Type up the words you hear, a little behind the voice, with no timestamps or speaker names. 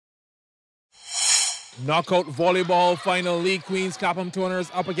Knockout volleyball final, Lee Queen's Clapham Toners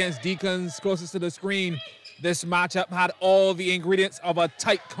up against Deacons closest to the screen. This matchup had all the ingredients of a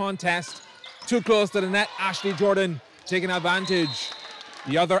tight contest. Too close to the net, Ashley Jordan taking advantage.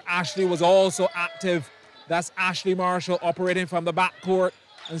 The other Ashley was also active. That's Ashley Marshall operating from the backcourt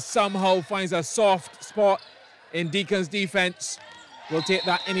and somehow finds a soft spot in Deacons' defense. We'll take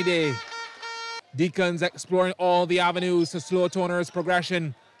that any day. Deacons exploring all the avenues to slow Toners'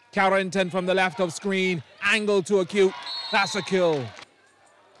 progression. Carrington from the left of screen, angle to acute, that's a kill.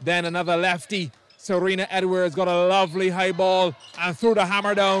 Then another lefty, Serena Edwards got a lovely high ball and threw the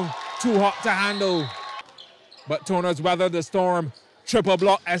hammer down, too hot to handle. But Toners weathered the storm, triple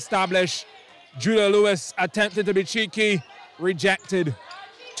block established. Julia Lewis attempted to be cheeky, rejected.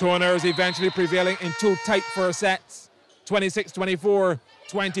 Toners eventually prevailing in two tight first sets, 26-24,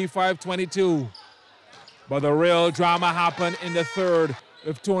 25-22. But the real drama happened in the third,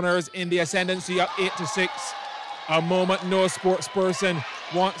 with Toners in the ascendancy up 8-6. A moment no sports person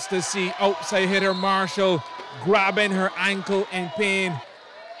wants to see. Outside hitter Marshall grabbing her ankle in pain.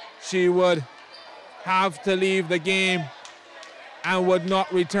 She would have to leave the game and would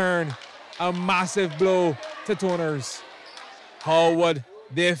not return. A massive blow to Toners. How would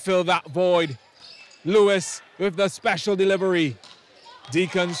they fill that void? Lewis with the special delivery.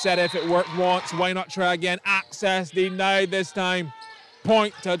 Deacons said if it worked once, why not try again? Access denied this time.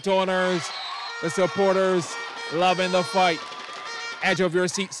 Point to Toners. The supporters loving the fight. Edge of your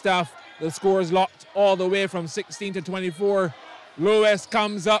seat stuff. The score is locked all the way from 16-24. Lewis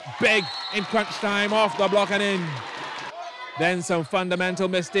comes up big in crunch time, off the block and in. Then some fundamental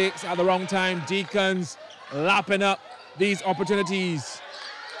mistakes at the wrong time. Deacons lapping up these opportunities.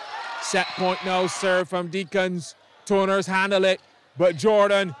 Set point now served from Deacons. Toners handle it, but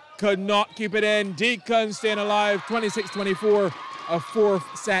Jordan could not keep it in. Deacons staying alive, 26-24. A fourth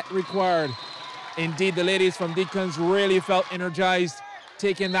set required. Indeed, the ladies from Deacons really felt energized,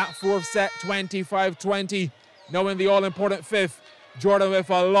 taking that fourth set 25-20. Now in the all-important fifth, Jordan with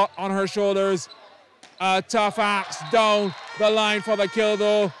a lot on her shoulders. A tough axe down the line for the kill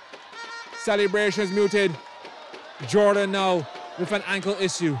though. Celebrations muted. Jordan now with an ankle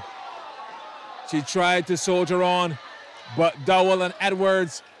issue. She tried to soldier on, but Dowell and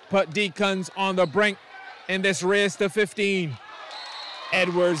Edwards put Deacons on the brink in this race to 15.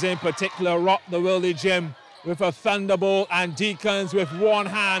 Edwards in particular rocked the Wildy Gym with a thunderbolt, and Deacons with one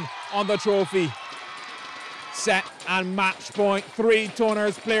hand on the trophy. Set and match point. Three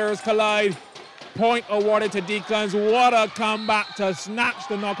Toners players collide. Point awarded to Deacons. What a comeback to snatch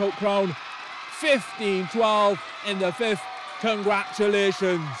the knockout crown. 15-12 in the fifth.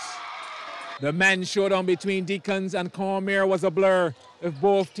 Congratulations. The men's showdown between Deacons and Cawmere was a blur, with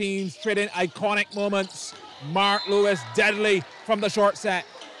both teams trading iconic moments. Mark Lewis deadly from the short set.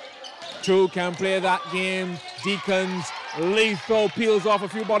 Two can play that game. Deacons lethal, peels off a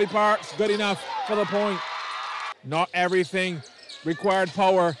few body parts. Good enough for the point. Not everything required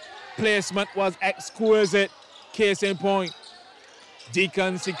power. Placement was exquisite. Case in point.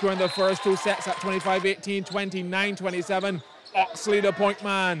 Deacons securing the first two sets at 25-18, 29-27. Oxley the point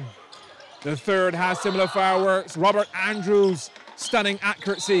man. The third has similar fireworks. Robert Andrews, stunning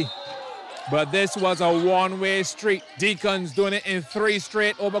accuracy. But this was a one-way street. Deacons doing it in three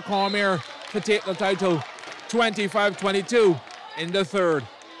straight over Cawmere to take the title. 25-22 in the third.